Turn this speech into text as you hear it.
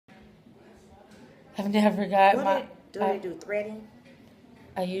I've never got Do they do threading?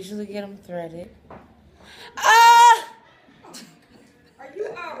 I usually get them threaded. Are you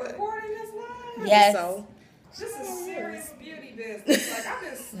recording this live? Yes. So. This is serious beauty business. Like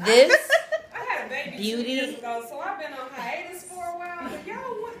I had a baby beauty 2 years ago, so I've been on hiatus for a while. But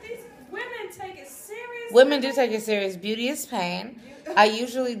these women take it serious. Women do take it serious. Beauty is pain. I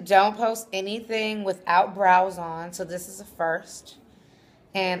usually don't post anything without brows on, so this is a first.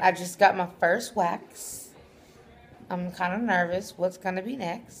 And I just got my first wax. I'm kind of nervous. What's going to be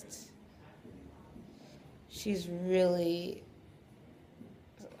next? She's really...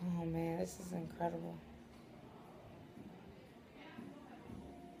 Oh, man, this is incredible.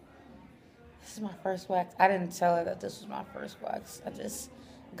 This is my first wax. I didn't tell her that this was my first wax. I just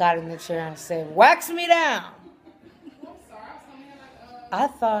got in the chair and said, wax me down. I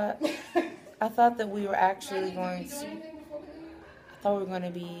thought that we were actually going to... I thought we were going to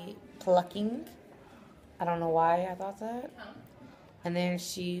be plucking. I don't know why I thought that. And then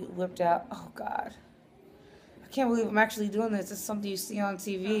she whipped out, oh, God. I can't believe I'm actually doing this. It's something you see on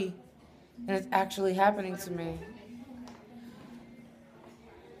TV. And it's actually happening to me.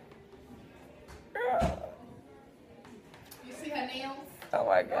 You see her nails? Oh,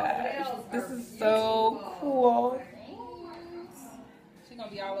 my gosh. This is so cool. She's going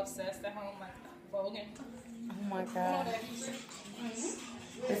to be all obsessed at home like Bogan. Oh, my gosh.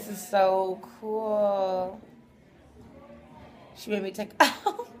 This is so cool. She made me take...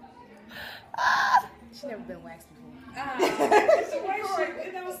 Oh. Ah. She's never been waxed before.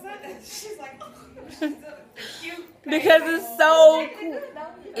 She's like, Because it's so cool.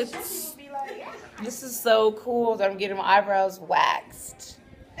 This is so cool that I'm getting my eyebrows waxed.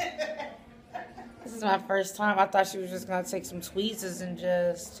 This is my first time. I thought she was just going to take some tweezers and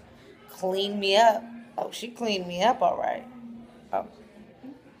just clean me up. Oh, she cleaned me up all right. Oh.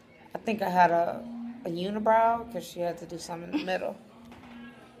 I think I had a unibrow because she had to do something in the middle.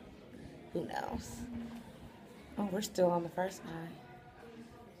 Who knows? Oh, we're still on the first eye.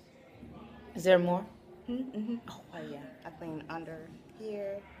 Is there more? Mm-hmm. Oh, yeah. I clean under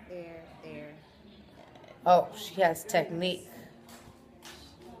here, there. Oh, she has technique.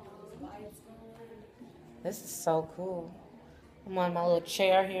 This is so cool. I'm on my little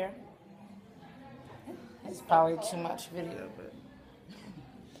chair here. It's probably too much video, but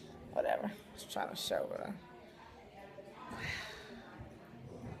whatever. Just trying to show her.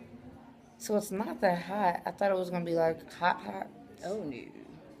 So it's not that hot. I thought it was going to be like hot. Oh, no.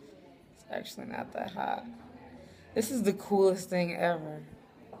 It's actually not that hot. This is the coolest thing ever.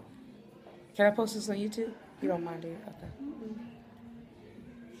 Can I post this on YouTube? You don't mind, do you? Okay.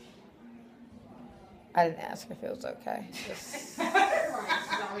 I didn't ask if it was okay.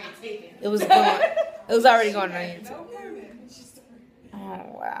 It was going. It was already going on YouTube.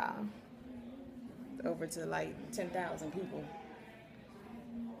 Oh, wow. Over to like 10,000 people.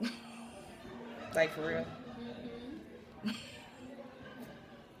 Like, for real.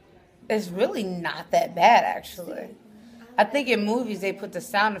 It's really not that bad, actually. I think in movies they put the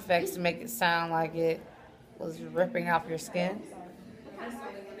sound effects to make it sound like it was ripping off your skin.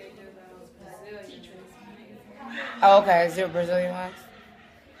 Oh, okay. Is there a Brazilian wax?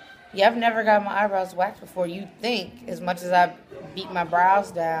 Yeah, I've never got my eyebrows waxed before. You think, as much as I beat my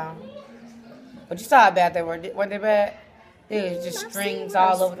brows down. But you saw how bad they were. Weren't they bad? There was just strings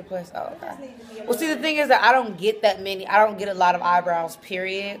all over the place. Oh, okay. Well, see, the thing is that I don't get that many. I don't get a lot of eyebrows,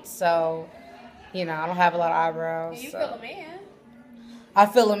 period. So, I don't have a lot of eyebrows. You so. fill them in. I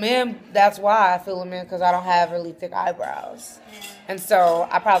fill them in. That's why I fill them in, because I don't have really thick eyebrows. And so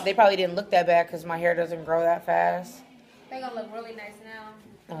they probably didn't look that bad because my hair doesn't grow that fast. They're going to look really nice now.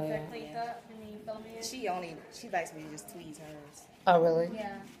 Oh, yeah. They're cleaned up and then you fill them in. She likes me to just tweeze hers. Oh, really?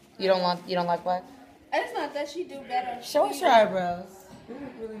 Yeah. You don't like wax? It's not that she do better. Show us your eyebrows. They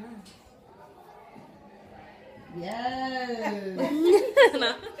look really nice.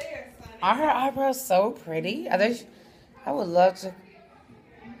 Yes. Are her eyebrows so pretty? Are they? I would love to.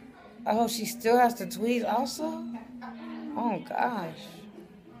 Oh, she still has to tweeze also? Oh, gosh.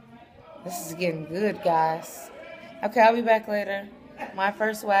 This is getting good, guys. Okay, I'll be back later. My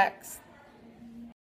first wax.